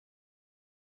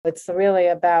It's really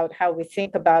about how we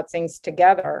think about things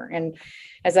together. And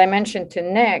as I mentioned to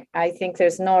Nick, I think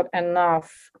there's not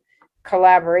enough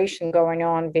collaboration going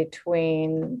on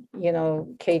between,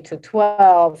 K to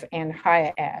 12 and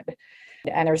higher ed.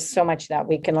 And there's so much that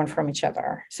we can learn from each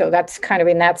other. So that's kind of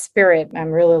in that spirit. I'm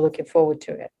really looking forward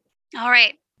to it. All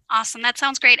right. Awesome. That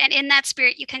sounds great. And in that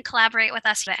spirit, you can collaborate with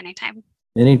us at any time.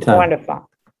 Anytime. Wonderful.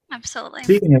 Absolutely.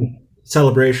 Speaking of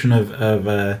celebration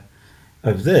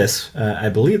of this, I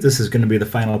believe this is going to be the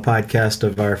final podcast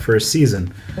of our first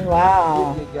season.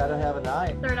 Wow. You gotta have an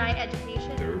eye. Third Eye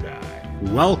Education. Third Eye.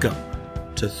 Welcome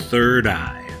to Third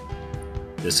Eye.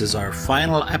 This is our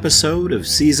final episode of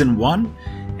Season 1,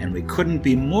 and we couldn't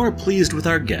be more pleased with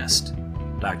our guest,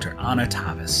 Dr. Anna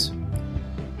Tavis.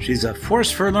 She's a force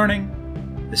for learning,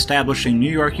 establishing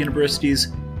New York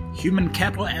University's Human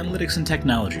Capital Analytics and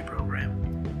Technology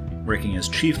program, working as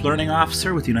Chief Learning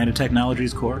Officer with United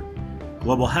Technologies Corp.,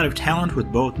 Global Head of Talent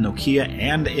with both Nokia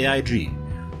and AIG,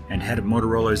 and Head of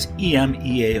Motorola's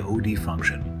EMEAOD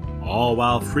function, all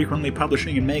while frequently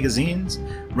publishing in magazines,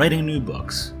 writing new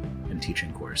books, and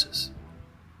teaching courses.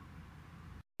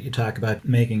 You talk about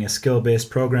making a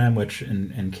skill-based program, which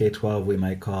in K-12 we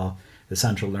might call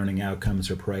essential learning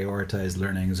outcomes or prioritized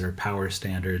learnings or power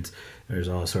standards. There's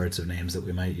all sorts of names that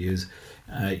we might use.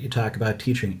 You talk about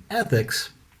teaching ethics,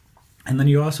 and then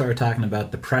you also are talking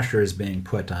about the pressures being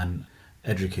put on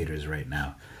educators right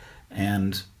now.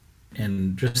 And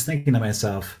just thinking to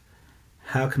myself,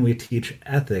 how can we teach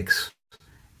ethics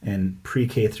in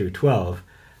pre-K through 12?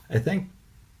 I think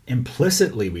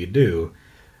implicitly we do.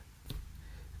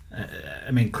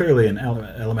 Clearly in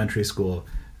elementary school,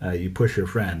 you push your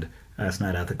friend. That's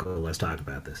not ethical. Let's talk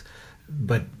about this.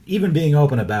 But even being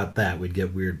open about that, we'd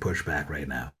get weird pushback right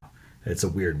now. It's a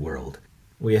weird world.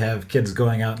 We have kids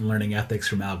going out and learning ethics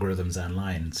from algorithms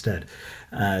online instead.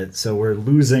 So we're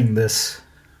losing this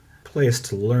place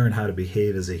to learn how to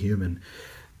behave as a human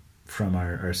from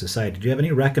our society. Do you have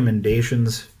any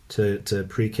recommendations to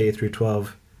pre-K through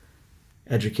 12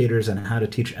 educators on how to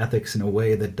teach ethics in a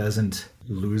way that doesn't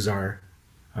lose our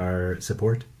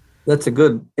support? That's a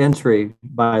good entry,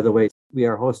 by the way. We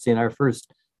are hosting our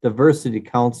first Diversity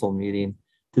Council meeting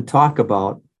to talk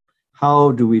about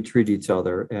how do we treat each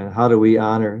other and how do we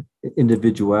honor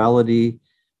individuality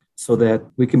so that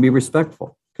we can be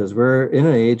respectful, because we're in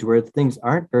an age where things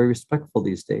aren't very respectful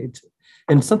these days.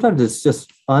 And sometimes it's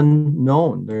just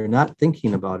unknown. They're not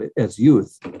thinking about it as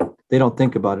youth. They don't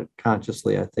think about it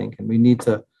consciously, I think, and we need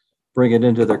to bring it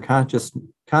into their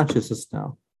consciousness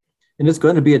now. And it's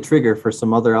going to be a trigger for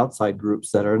some other outside groups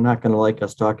that are not going to like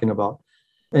us talking about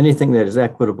anything that is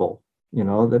equitable.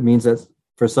 That means that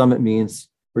for some, it means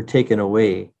we're taken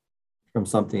away from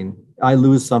something. I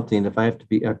lose something if I have to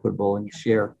be equitable and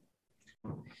share.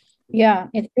 Yeah,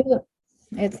 it's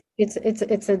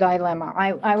a dilemma.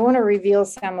 I want to reveal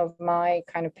some of my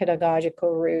kind of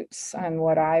pedagogical roots and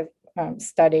what I've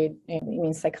studied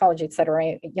in psychology, et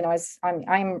cetera.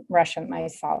 I'm Russian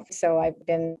myself, so I've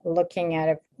been looking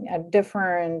at a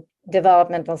different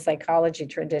developmental psychology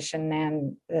tradition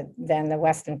than the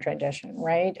Western tradition,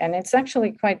 right? And it's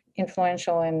actually quite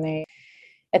influential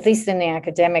at least in the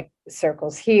academic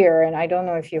circles here. And I don't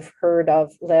know if you've heard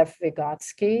of Lev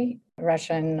Vygotsky,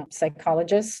 Russian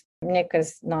psychologist. Nick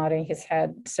is nodding his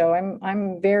head. So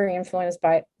I'm very influenced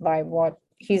by what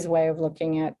his way of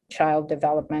looking at child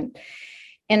development.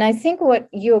 And I think what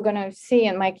you're going to see,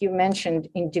 and Mike, you mentioned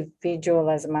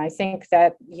individualism. I think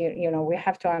that we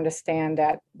have to understand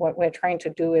that what we're trying to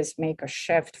do is make a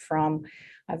shift from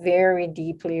a very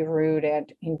deeply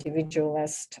rooted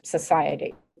individualist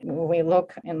society. We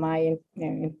look in my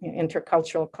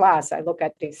intercultural class, I look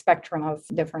at the spectrum of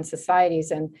different societies,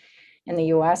 and in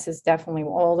the US is definitely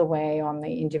all the way on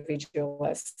the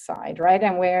individualist side, right?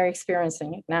 And we're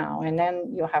experiencing it now. And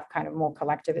then you'll have kind of more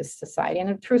collectivist society. And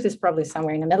the truth is probably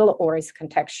somewhere in the middle, or is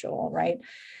contextual, right?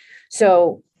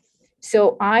 So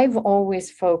I've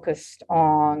always focused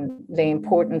on the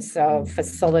importance of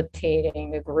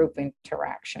facilitating the group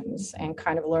interactions and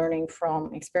kind of learning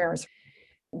from experience.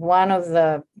 One of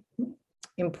the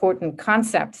important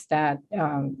concepts that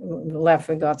Lev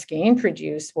Vygotsky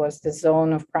introduced was the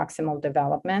zone of proximal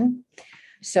development.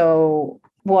 So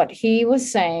what he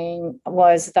was saying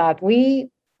was that we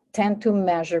tend to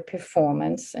measure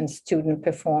performance and student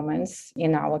performance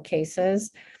in our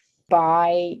cases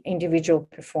by individual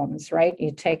performance, right?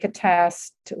 You take a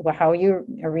test, how you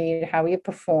read, how you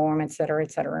perform, et cetera,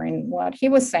 et cetera. And what he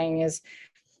was saying is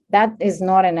that is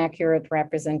not an accurate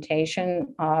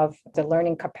representation of the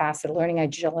learning capacity, learning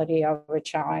agility of a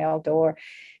child, or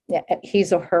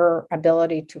his or her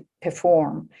ability to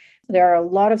perform. There are a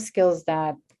lot of skills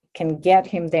that can get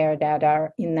him there that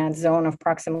are in that zone of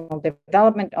proximal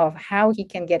development of how he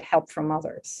can get help from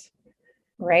others,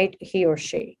 right? He or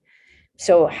she.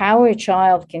 So how a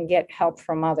child can get help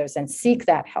from others and seek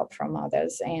that help from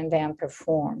others and then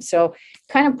perform. So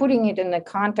kind of putting it in the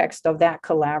context of that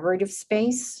collaborative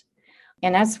space.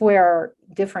 And that's where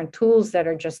different tools that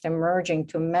are just emerging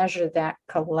to measure that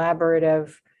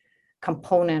collaborative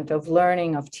component of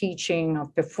learning, of teaching,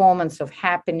 of performance, of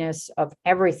happiness, of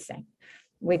everything.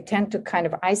 We tend to kind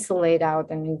of isolate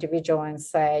out an individual and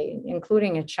say,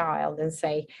 including a child, and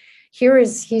say, here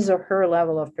is his or her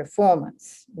level of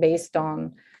performance based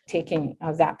on taking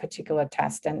that particular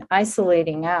test, and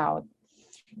isolating out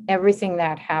everything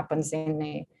that happens in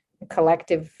the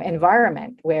collective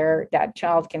environment where that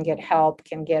child can get help,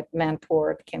 can get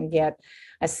mentored, can get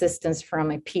assistance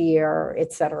from a peer,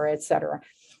 et cetera, et cetera.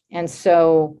 And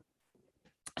so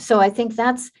I think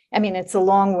it's a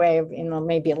long way of,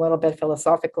 maybe a little bit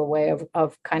philosophical way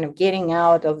of kind of getting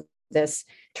out of this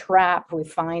trap we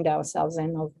find ourselves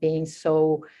in of being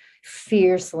so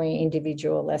fiercely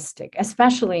individualistic,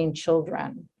 especially in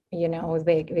children,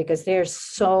 because they're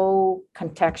so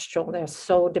contextual, they're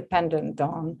so dependent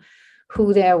on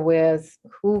who they're with,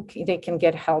 who they can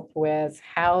get help with,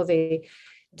 how they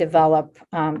develop.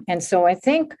 And so I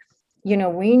think,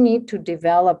 we need to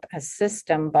develop a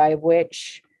system by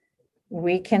which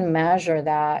we can measure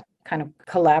that kind of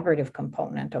collaborative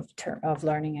component of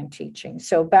learning and teaching.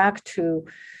 So back to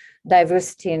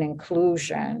diversity and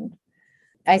inclusion,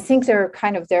 I think there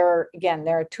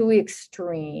are two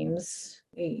extremes,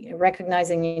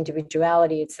 recognizing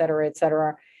individuality, et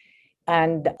cetera,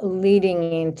 and leading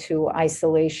into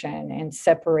isolation and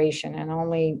separation and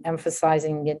only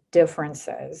emphasizing the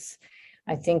differences.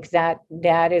 I think that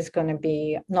is going to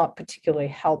be not particularly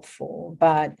helpful,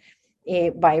 but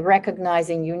by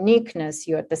recognizing uniqueness,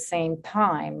 you at the same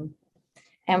time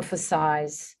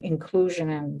emphasize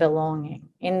inclusion and belonging.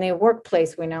 In the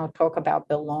workplace, we now talk about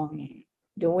belonging.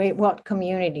 What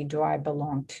community do I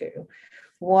belong to?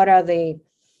 What are the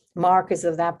markers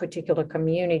of that particular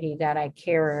community that I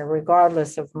carry,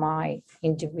 regardless of my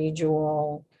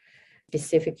individual,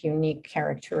 specific, unique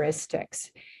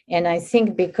characteristics? And I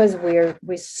think because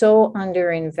we so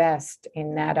underinvest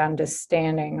in that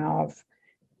understanding of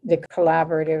the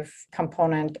collaborative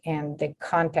component and the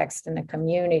context in the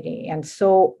community, and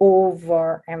so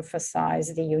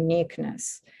overemphasize the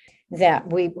uniqueness,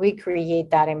 that we create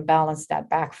that imbalance that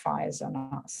backfires on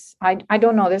us. I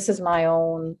don't know, this is my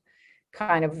own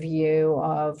kind of view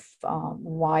of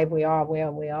why we are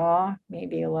where we are,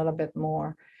 maybe a little bit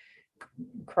more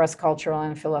cross-cultural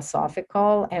and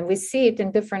philosophical. And we see it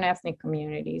in different ethnic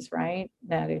communities, right?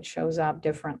 That it shows up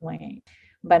differently.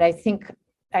 But I think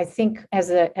as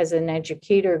an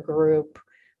educator group,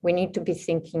 we need to be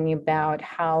thinking about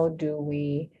how do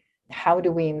we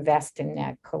invest in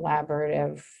that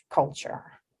collaborative culture?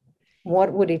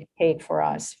 What would it take for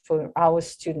our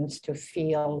students to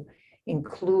feel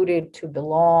included, to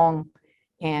belong,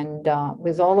 and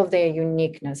with all of their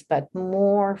uniqueness, but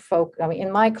more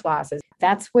in my classes,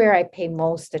 that's where I pay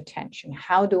most attention.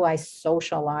 How do I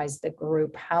socialize the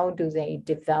group? How do they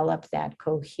develop that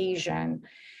cohesion?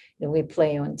 We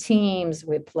play on teams,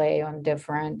 we play on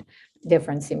different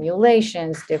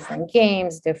simulations, different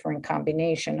games, different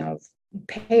combination of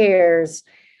pairs.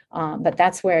 But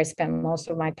that's where I spend most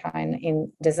of my time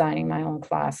in designing my own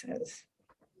classes.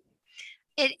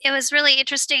 It was really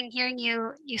interesting hearing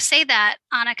you say that,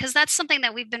 Anna, because that's something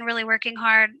that we've been really working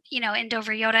hard, in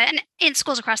Dover Yoda and in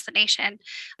schools across the nation,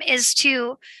 is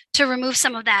to remove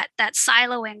some of that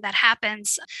siloing that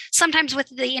happens sometimes with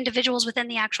the individuals within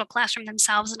the actual classroom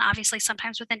themselves, and obviously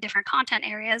sometimes within different content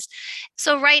areas.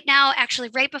 So right now, actually,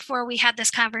 right before we had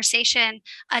this conversation,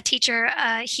 a teacher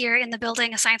here in the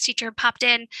building, a science teacher, popped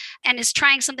in and is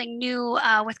trying something new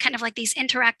with kind of like these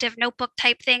interactive notebook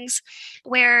type things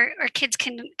where our kids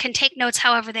can take notes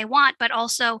however they want, but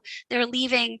also they're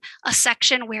leaving a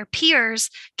section where peers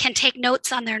can take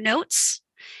notes on their notes,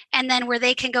 and then where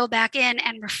they can go back in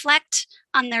and reflect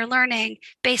on their learning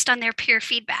based on their peer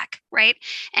feedback, right?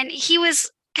 And he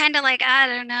was kind of like, I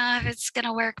don't know if it's going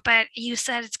to work, but you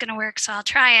said it's going to work, so I'll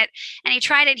try it. And he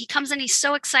tried it. He comes in, he's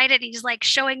so excited. He's like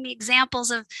showing me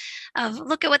examples of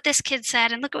look at what this kid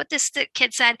said and look at what this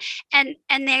kid said. And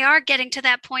they are getting to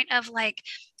that point of like,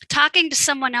 talking to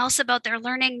someone else about their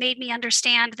learning made me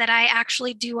understand that I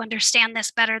actually do understand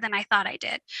this better than I thought I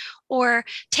did. Or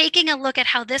taking a look at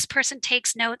how this person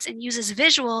takes notes and uses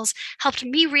visuals helped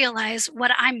me realize what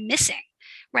I'm missing,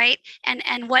 right?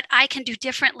 And what I can do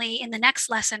differently in the next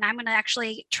lesson. I'm going to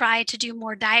actually try to do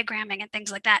more diagramming and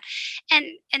things like that.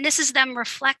 And this is them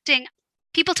reflecting.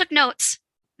 People took notes.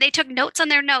 They took notes on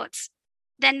their notes.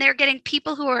 Then they're getting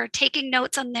people who are taking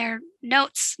notes on their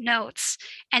notes,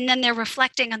 and then they're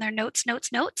reflecting on their notes.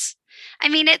 I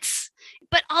mean,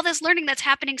 but all this learning that's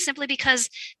happening simply because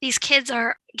these kids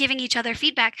are giving each other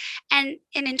feedback. And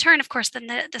in turn, of course, then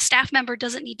the staff member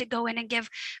doesn't need to go in and give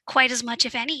quite as much,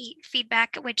 if any,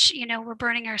 feedback, which, we're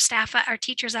burning our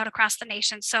teachers out across the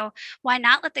nation. So why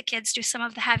not let the kids do some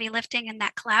of the heavy lifting in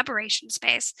that collaboration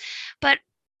space? But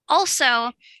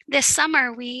also, this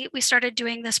summer, we started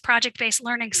doing this project-based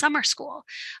learning summer school,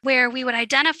 where we would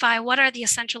identify what are the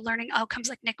essential learning outcomes,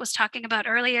 like Nick was talking about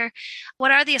earlier.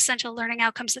 What are the essential learning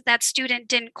outcomes that student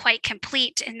didn't quite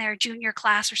complete in their junior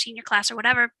class or senior class or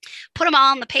whatever? Put them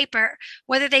all on the paper,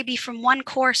 whether they be from one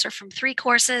course or from 3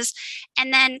 courses.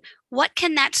 And then what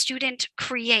can that student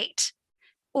create?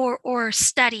 Or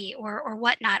study or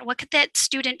whatnot? What could that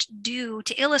student do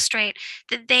to illustrate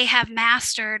that they have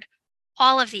mastered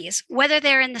all of these, whether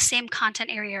they're in the same content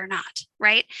area or not,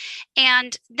 right?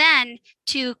 And then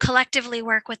to collectively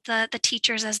work with the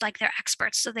teachers as like their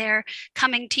experts. So they're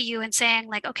coming to you and saying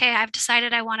like, okay, I've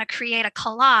decided I want to create a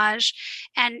collage,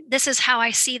 and this is how I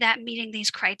see that meeting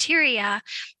these criteria.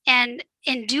 And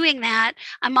in doing that,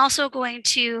 I'm also going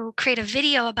to create a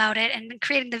video about it. And in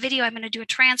creating the video, I'm going to do a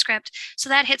transcript. So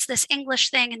that hits this English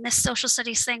thing and this social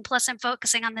studies thing, plus I'm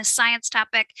focusing on this science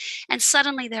topic. And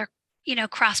suddenly they're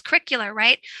cross-curricular,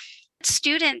 right?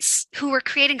 Students who were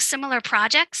creating similar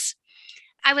projects,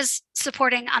 I was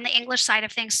supporting on the English side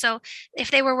of things. So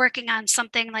if they were working on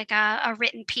something like a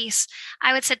written piece,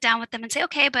 I would sit down with them and say,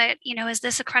 okay, but, is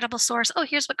this a credible source? Oh,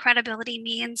 here's what credibility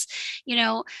means.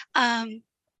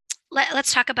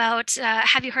 Let's talk about,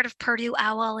 have you heard of Purdue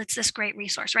OWL? It's this great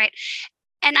resource, right?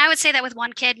 And I would say that with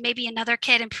one kid, maybe another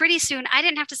kid. And pretty soon I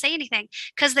didn't have to say anything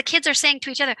because the kids are saying to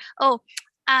each other, oh,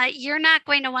 you're not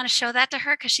going to want to show that to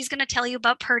her because she's going to tell you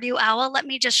about Purdue OWL. Let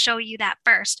me just show you that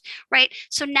first, right?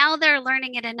 So now they're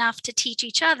learning it enough to teach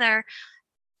each other.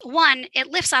 One, it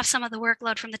lifts off some of the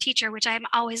workload from the teacher, which I'm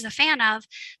always a fan of.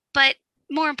 But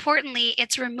more importantly,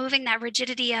 it's removing that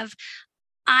rigidity of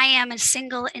I am a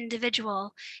single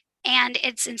individual. And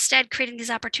it's instead creating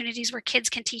these opportunities where kids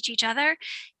can teach each other,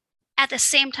 at the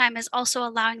same time as also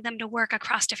allowing them to work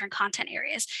across different content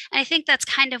areas. And I think that's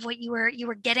kind of what you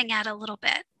were getting at a little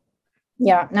bit.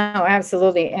 Yeah, no,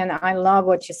 absolutely. And I love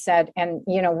what you said. And,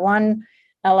 one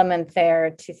element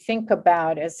there to think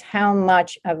about is how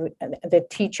much of the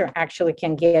teacher actually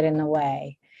can get in the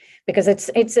way. Because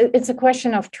it's a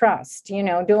question of trust.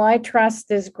 Do I trust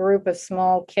this group of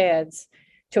small kids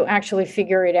to actually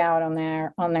figure it out on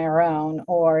their own,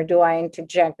 or do I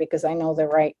interject because I know the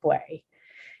right way?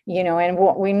 And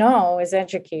what we know as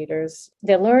educators,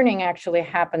 the learning actually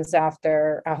happens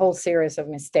after a whole series of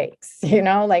mistakes,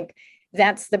 like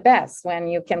that's the best when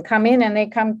you can come in and they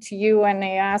come to you and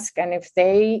they ask, and if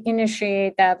they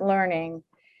initiate that learning,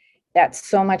 that's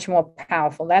so much more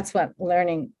powerful. That's what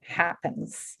learning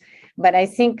happens. But I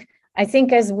think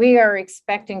as we are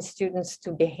expecting students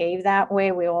to behave that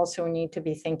way, we also need to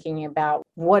be thinking about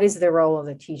what is the role of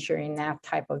the teacher in that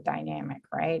type of dynamic,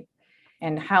 right?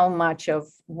 And how much of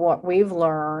what we've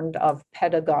learned of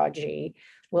pedagogy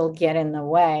will get in the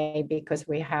way because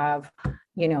we have,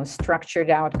 structured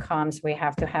outcomes. We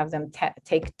have to have them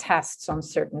take tests on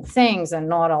certain things and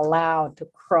not allowed to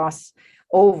cross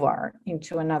over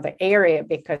into another area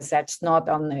because that's not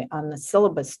on the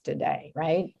syllabus today,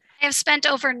 right? I have spent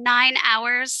over 9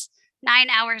 hours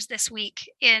this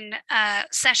week in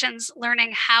sessions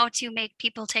learning how to make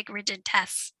people take rigid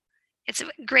tests. It's a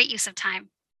great use of time.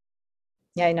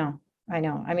 Yeah, I know.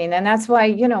 I mean, and that's why,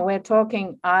 we're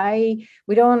talking,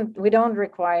 we don't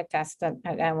require tests at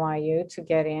NYU to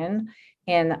get in.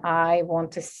 And I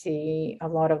want to see a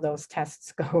lot of those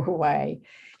tests go away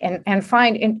and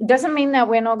find, it doesn't mean that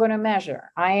we're not going to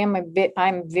measure.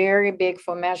 I'm very big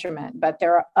for measurement, but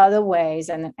there are other ways.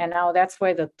 And now that's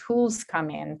where the tools come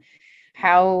in.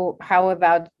 How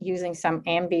about using some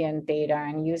ambient data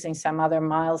and using some other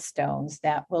milestones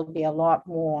that will be a lot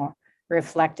more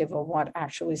reflective of what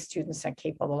actually students are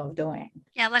capable of doing.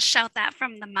 Yeah, let's shout that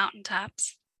from the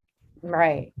mountaintops.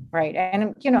 Right.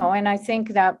 And, and I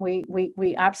think that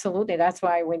we absolutely, that's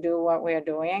why we do what we're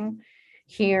doing.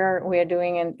 Here, we're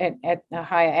doing at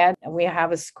higher ed, we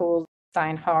have a school,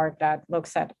 Steinhardt, that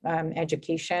looks at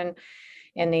education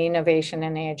and the innovation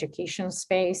in the education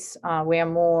space. We are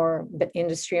more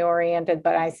industry oriented,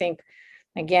 but I think,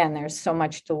 again, there's so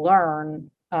much to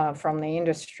learn from the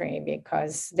industry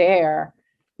because the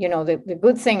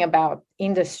good thing about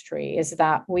industry is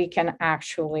that we can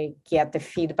actually get the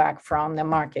feedback from the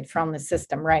market, from the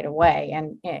system right away.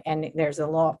 And there's a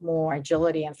lot more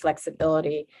agility and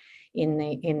flexibility in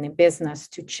the business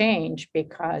to change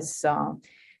because of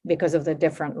the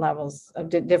different levels of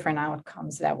the different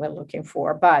outcomes that we're looking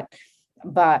for.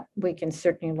 But we can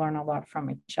certainly learn a lot from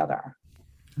each other.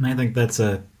 And I think that's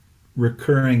a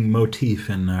recurring motif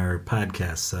in our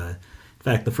podcasts. In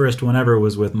fact, the first one ever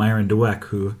was with Myron Dweck,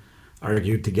 who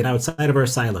argued to get outside of our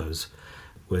silos,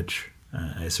 which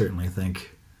I certainly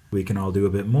think we can all do a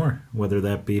bit more, whether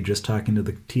that be just talking to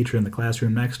the teacher in the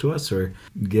classroom next to us or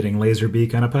getting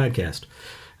Laserbeak on a podcast.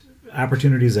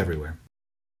 Opportunities everywhere.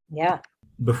 Yeah.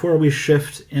 Before we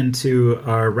shift into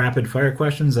our rapid fire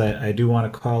questions, I do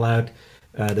want to call out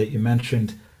that you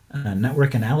mentioned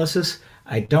network analysis.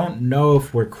 I don't know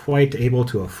if we're quite able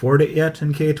to afford it yet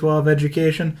in K-12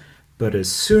 education, but as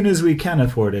soon as we can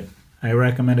afford it, I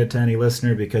recommend it to any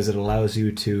listener because it allows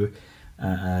you to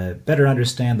better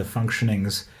understand the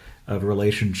functionings of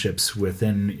relationships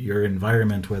within your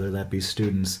environment, whether that be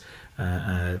students,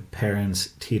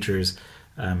 parents, teachers,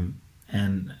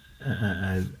 and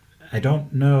I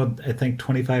don't know. I think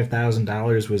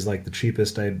 $25,000 was like the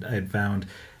cheapest I'd found.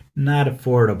 Not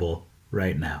affordable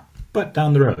right now, but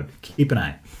down the road, keep an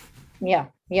eye. Yeah.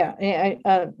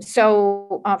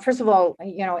 So first of all,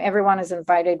 everyone is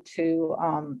invited to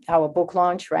our book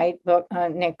launch, right?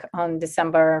 Nick, on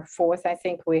December 4th, I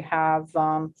think we have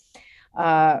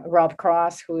Rob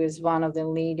Cross, who is one of the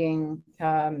leading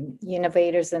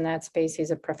innovators in that space.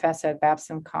 He's a professor at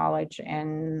Babson College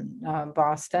in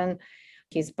Boston.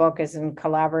 His book is in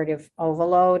Collaborative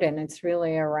Overload, and it's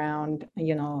really around,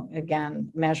 again,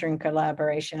 measuring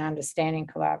collaboration, understanding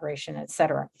collaboration, et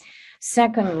cetera.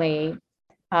 Secondly,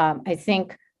 I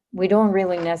think we don't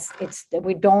really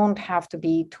we don't have to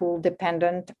be tool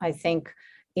dependent. I think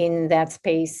in that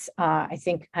space, I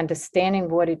think understanding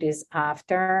what it is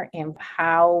after and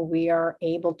how we are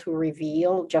able to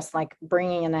reveal, just like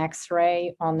bringing an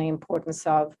X-ray on the importance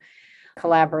of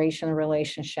collaboration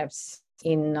relationships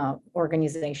in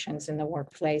organizations, in the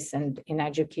workplace, and in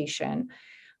education.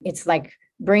 It's like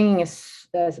bringing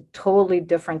a totally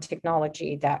different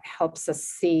technology that helps us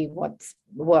see what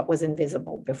was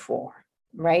invisible before,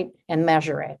 right? And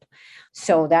measure it.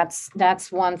 So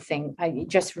that's one thing.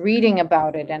 Just reading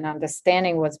about it and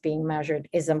understanding what's being measured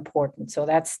is important. So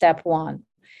that's step one.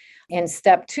 And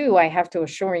step two, I have to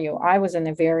assure you, I was in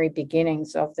the very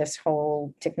beginnings of this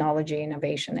whole technology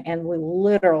innovation, and we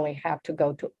literally had to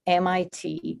go to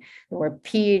MIT. There were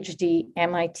PhD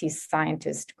MIT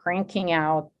scientists cranking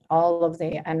out all of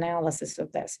the analysis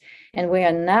of this. And we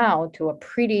are now to a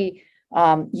pretty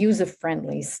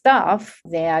user-friendly stuff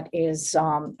that is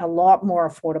a lot more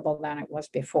affordable than it was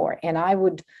before. And I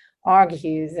would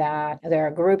argue that there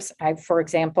are groups, for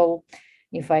example,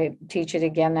 if I teach it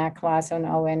again, that class on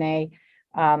ONA,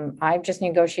 I've just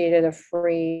negotiated a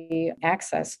free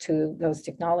access to those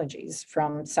technologies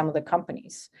from some of the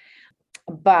companies.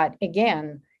 But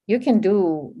again, you can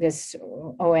do this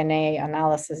ONA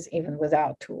analysis even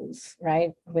without tools,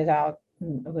 right? Without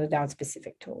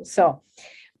specific tools. So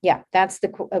yeah, that's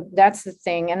the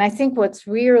thing. And I think what's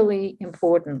really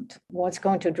important, what's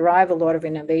going to drive a lot of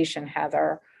innovation,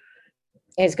 Heather,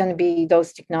 is going to be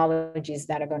those technologies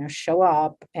that are going to show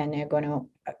up and they're going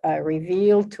to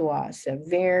reveal to us a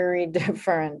very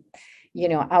different,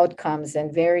 outcomes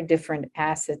and very different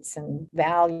assets and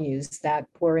values that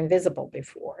were invisible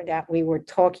before, that we were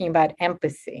talking about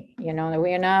empathy. We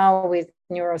are now with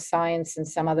neuroscience and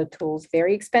some other tools,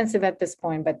 very expensive at this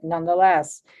point, but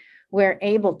nonetheless, we're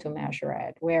able to measure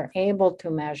it. We're able to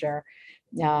measure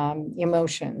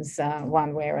emotions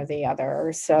one way or the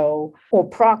other, or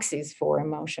proxies for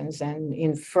emotions, and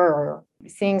infer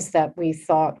things that we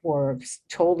thought were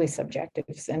totally subjective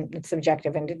and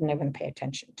didn't even pay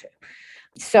attention to.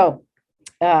 So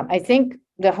I think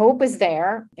the hope is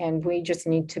there, and we just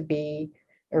need to be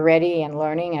ready and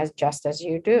learning just as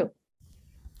you do.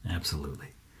 Absolutely.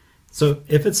 So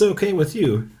if it's okay with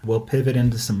you, we'll pivot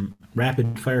into some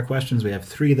rapid fire questions. We have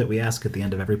 3 that we ask at the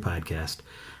end of every podcast.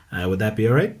 Would that be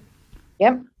all right?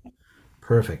 Yep.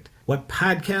 Perfect. What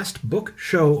podcast, book,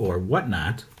 show, or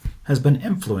whatnot has been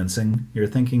influencing your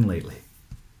thinking lately?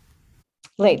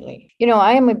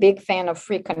 I am a big fan of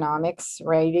Freakonomics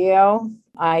Radio.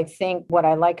 I think what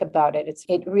I like about it,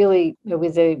 it really,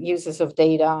 with the uses of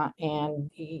data and,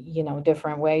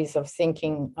 different ways of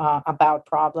thinking about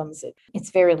problems, it's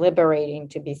very liberating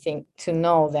to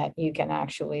know that you can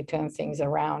actually turn things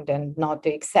around and not to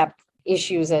accept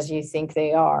issues as you think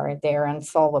they're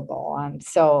unsolvable. And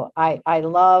so I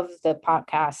love the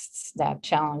podcasts that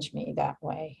challenge me that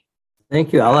way.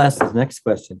 Thank you. I'll ask the next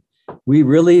question. We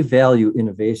really value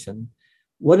innovation.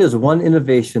 What is one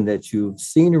innovation that you've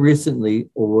seen recently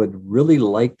or would really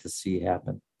like to see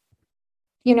happen?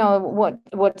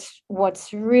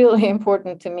 what's really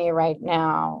important to me right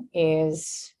now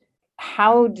is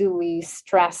how do we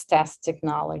stress test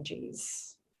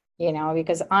technologies?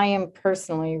 Because I am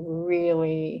personally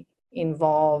really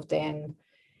involved in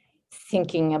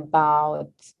thinking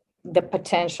about the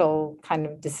potential kind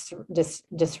of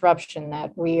disruption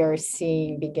that we are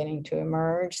seeing beginning to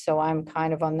emerge. So I'm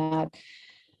kind of on that.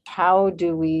 How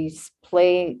do we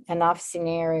play enough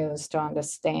scenarios to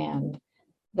understand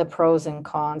the pros and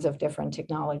cons of different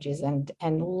technologies and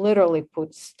literally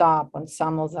put stop on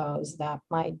some of those that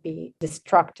might be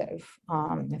destructive,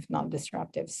 if not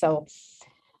disruptive. So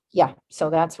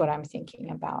that's what I'm thinking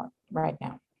about right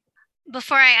now.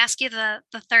 Before I ask you the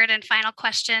third and final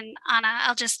question, Anna,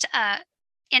 I'll just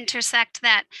intersect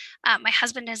that my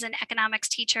husband is an economics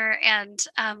teacher, and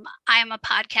I am a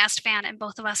podcast fan, and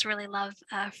both of us really love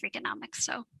Freakonomics.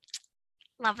 So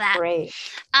love that. Great.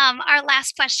 Our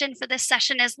last question for this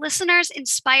session is: listeners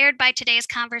inspired by today's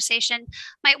conversation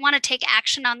might want to take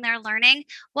action on their learning.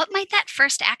 What might that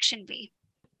first action be?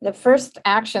 The first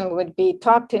action would be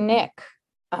talk to Nick.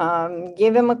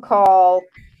 Give him a call.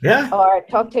 Yeah. Or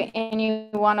talk to any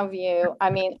one of you.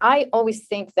 I mean, I always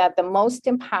think that the most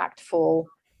impactful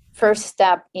first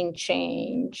step in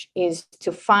change is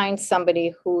to find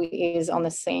somebody who is on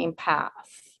the same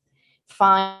path.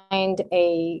 Find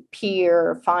a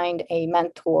peer, find a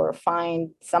mentor,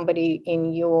 find somebody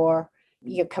in your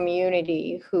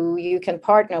community who you can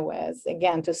partner with,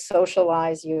 again, to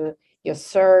socialize your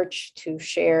search, to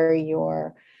share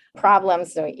your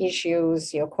problems or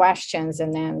issues, your questions,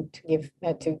 and then to give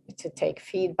to take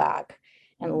feedback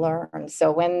and learn.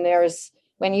 So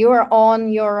when you are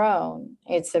on your own,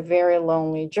 it's a very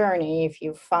lonely journey. If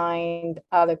you find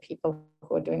other people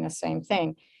who are doing the same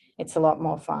thing, it's a lot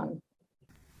more fun.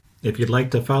 If you'd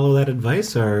like to follow that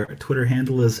advice, our Twitter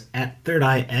handle is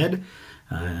 @ThirdEyeEd.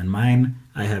 And mine,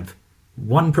 I have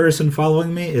one person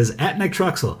following me, is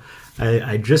 @NickTruxel.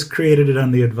 I just created it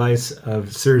on the advice of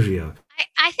Sergio.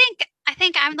 I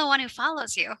think I'm the one who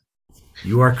follows you.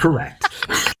 You are correct.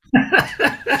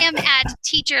 I am at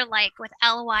teacherlike with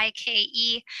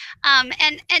LYKE.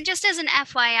 And just as an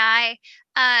FYI,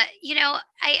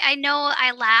 I know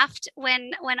I laughed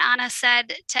when Anna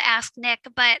said to ask Nick,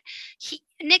 but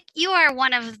Nick, you are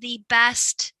one of the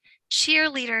best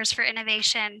cheerleaders for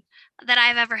innovation that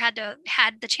I've ever had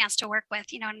the chance to work with.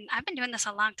 And I've been doing this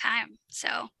a long time.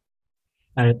 So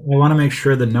I want to make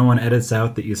sure that no one edits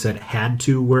out that you said had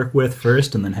to work with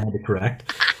first and then had to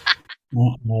correct.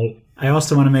 I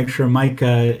also want to make sure, Mike,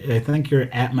 I think you're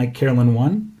at Mike Carolyn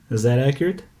 1. Is that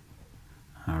accurate?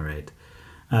 All right.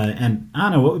 And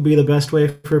Anna, what would be the best way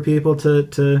for people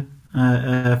to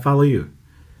follow you?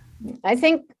 I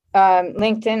think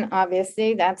LinkedIn,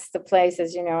 obviously, that's the place.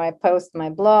 As you know, I post my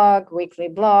weekly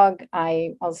blog.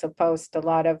 I also post a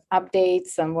lot of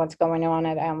updates on what's going on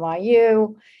at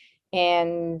NYU.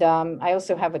 And I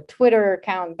also have a Twitter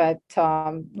account, but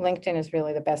LinkedIn is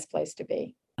really the best place to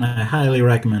be. I highly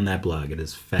recommend that blog. It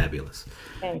is fabulous.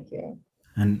 Thank you.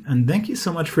 And thank you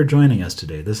so much for joining us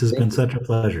today. This has been such a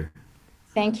pleasure.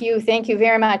 Thank you. Thank you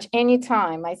very much.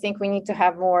 Anytime. I think we need to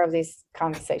have more of these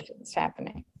conversations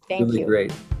happening. Thank you.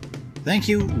 Great. Thank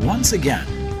you once again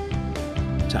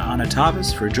to Anna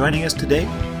Tavis for joining us today.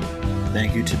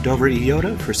 Thank you to Dover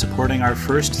Iota for supporting our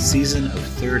first season of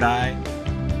Third Eye.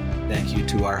 Thank you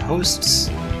to our hosts,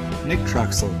 Nick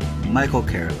Truxel, Michael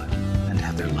Carolyn, and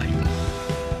Heather Light.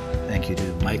 Thank you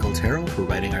to Michael Terrell for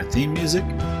writing our theme music.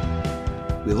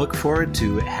 We look forward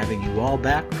to having you all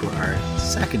back for our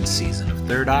second season of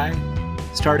Third Eye,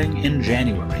 starting in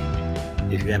January.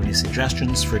 If you have any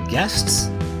suggestions for guests,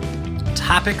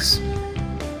 topics,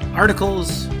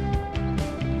 articles,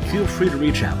 feel free to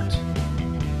reach out.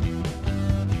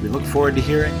 We look forward to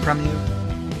hearing from you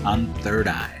on Third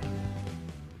Eye.